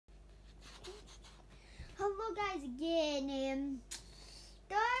guys again.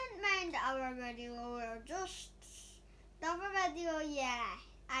 Don't mind our video, or just the other video. Yeah,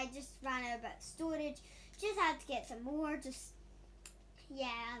 I just ran out of storage. Just had to get some more.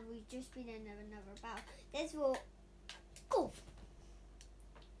 We've just been in another battle. This will go.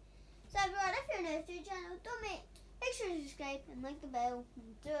 So everyone, if you're new to the channel, don't make sure to subscribe and like the bell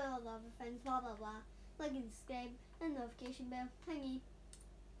and do all the other things. Blah blah blah. Like and subscribe and notification bell. Thank you.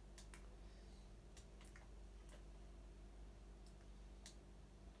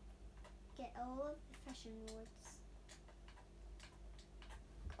 Get all of the fishing rods.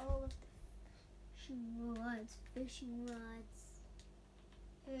 All of the fishing rods.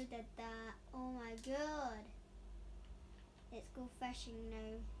 Who did that? Oh my god. Let's go fishing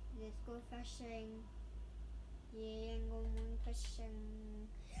now. Let's go fishing. Yeah, I'm going fishing.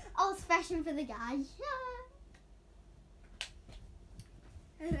 I was fishing for the guy.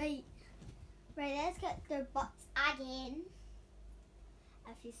 Right, let's get their butts again.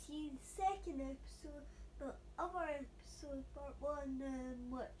 If you see the second episode, the other episode, part 1,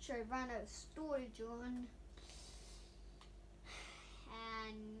 which I ran out of storage on,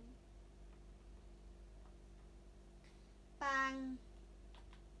 and bang.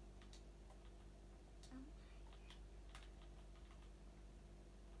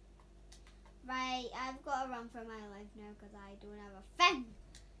 Right, I've got to run for my life now because I don't have a thing.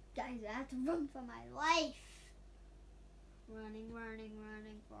 Guys, I have to run for my life. Running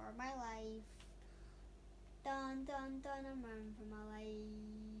for my life. Dun, I'm running for my life.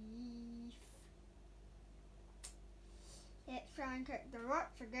 Let's try and kick the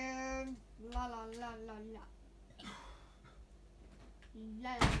rocks again. La la la la la.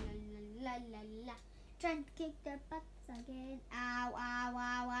 La la la la la la. Trying to kick their butts again. Ow, ow,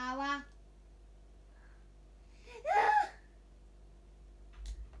 ow, ow, ow.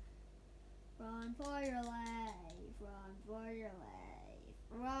 Run for your life, run for your life,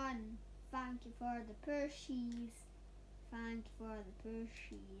 run. Thank you for the pushies, thank you for the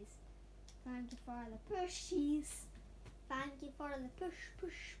pushies, thank you for the pushies, thank you for the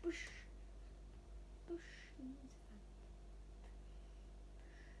pushies.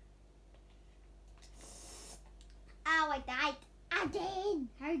 Ow, I died again.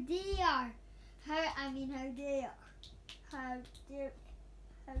 How dare.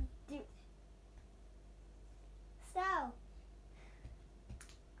 So,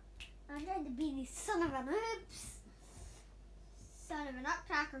 I'm trying to be these son of a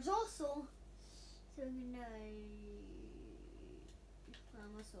nutcrackers also. So I'm gonna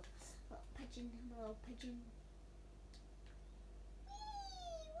also a little pigeon.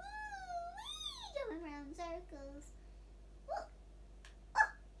 Going around circles.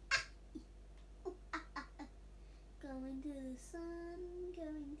 Going to the sun,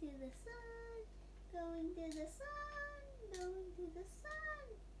 going to the sun, going to the sun, going to the sun.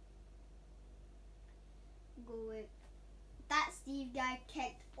 Going. That Steve guy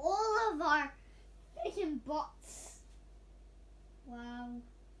kicked all of our freaking butts. Wow.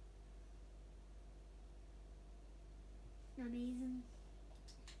 Amazing.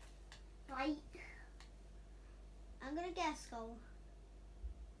 Right. I'm gonna get a skull.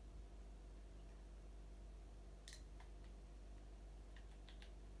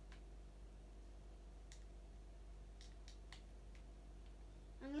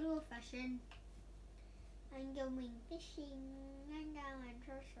 I'm gonna go fishing. I'm going fishing. I'm going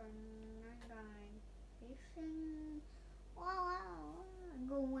fishing. Wow. I'm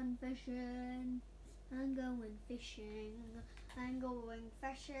going fishing. I'm going fishing. I'm going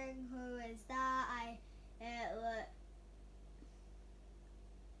fishing. Who is that? It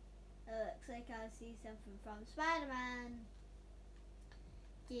looks like I see something from Spider-Man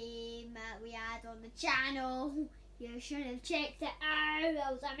game that we had on the channel. You should have checked it out.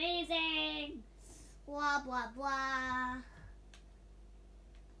 That was amazing. Blah blah blah.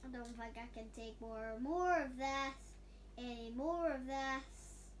 I don't think I can take more of this. Any more of this.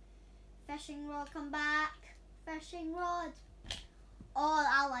 Fishing rod, come back. Fishing rod. Oh,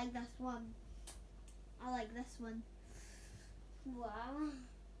 I like this one. Wow.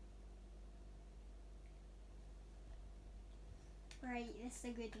 Right, this is a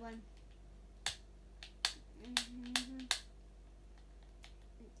good one.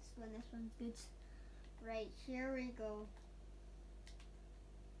 This one's good. Right, here we go.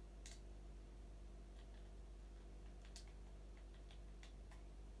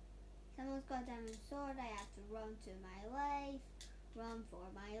 Someone's got a diamond sword. I have to run to my life. Run for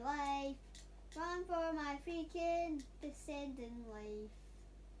my life. Run for my freaking descending life.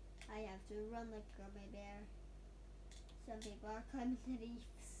 I have to run like a gummy bear. Some people are climbing the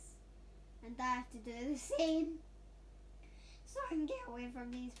reefs. And I have to do the same. So I can get away from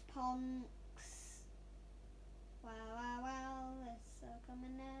these punks. Wow, wow, wow, this is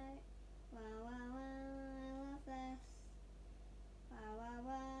coming out. Wow, wow, wow, I love this. Wow, wow,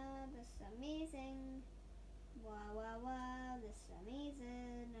 wow, this is amazing. Wow, wow, wow, this is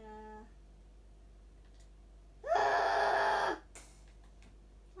amazing. Oh,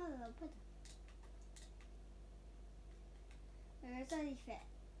 little put. Where's the fit?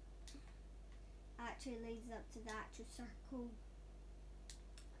 Actually leads up to the actual circle.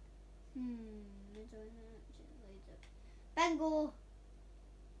 I don't know. Actually leads up. Bingo.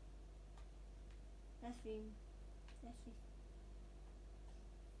 Let's see.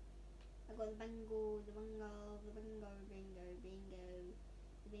 I got the bingo, the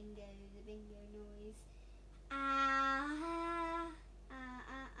bingo noise.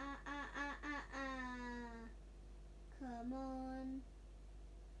 Come on.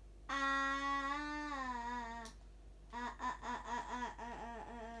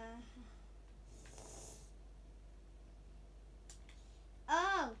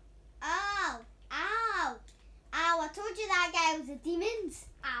 Oh, ow, ow, ow, I told you that guy was a demon.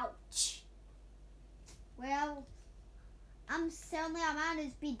 Ouch. Well, I'm certainly a man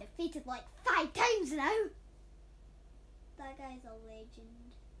who's been defeated like 5 times now. That guy's a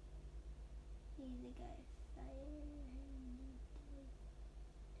legend. He's the guy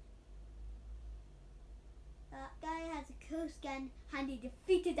That guy has a cool skin and he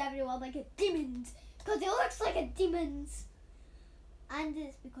defeated everyone like a demon. Because he looks like a demon. And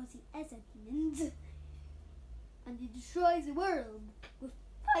it's because he is a demon. And he destroys the world with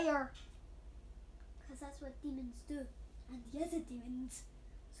fire. Because that's what demons do. And he is a demon.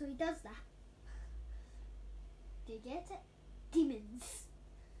 So he does that. Do you get it? Demons.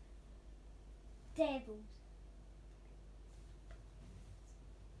 Devils.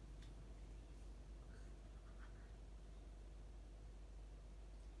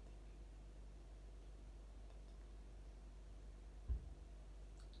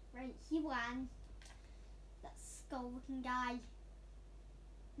 Right, he won. That skull looking guy.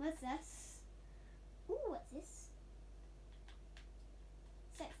 What's this? Ooh, what's this?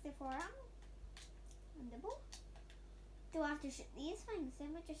 64 ammo. And the bow. Do I have to shoot these things?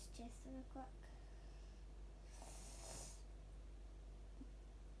 Then we'll just test them real quick.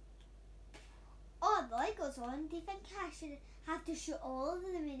 Oh, the light goes on. Do you think I should have to shoot all of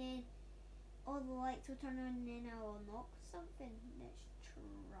them and then all the lights will turn on and then I will knock something? Let's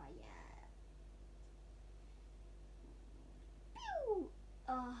try it. Pew!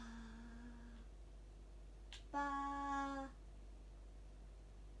 Ba.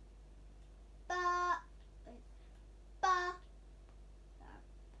 Ba. Ba.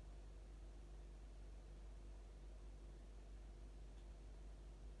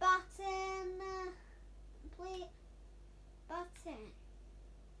 Button. Play. Button.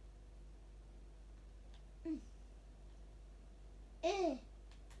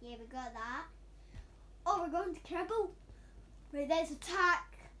 Yeah, we got that. Oh, we're going to cribble. Right, let's attack.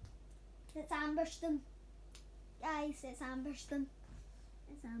 Let's ambush them. Guys, let's ambush them.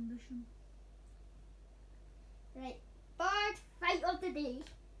 Let's ambush them. Right, bird fight of the day.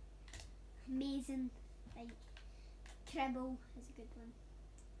 Amazing. Right, cribble is a good one.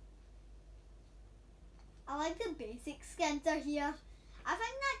 I like the basic skins are here. I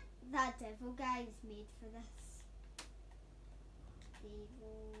think that devil guy is made for this. Devil.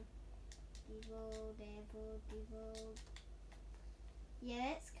 Yeah,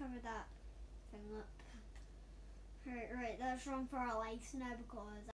 let's cover that thing up. Right, that's wrong for our lives now because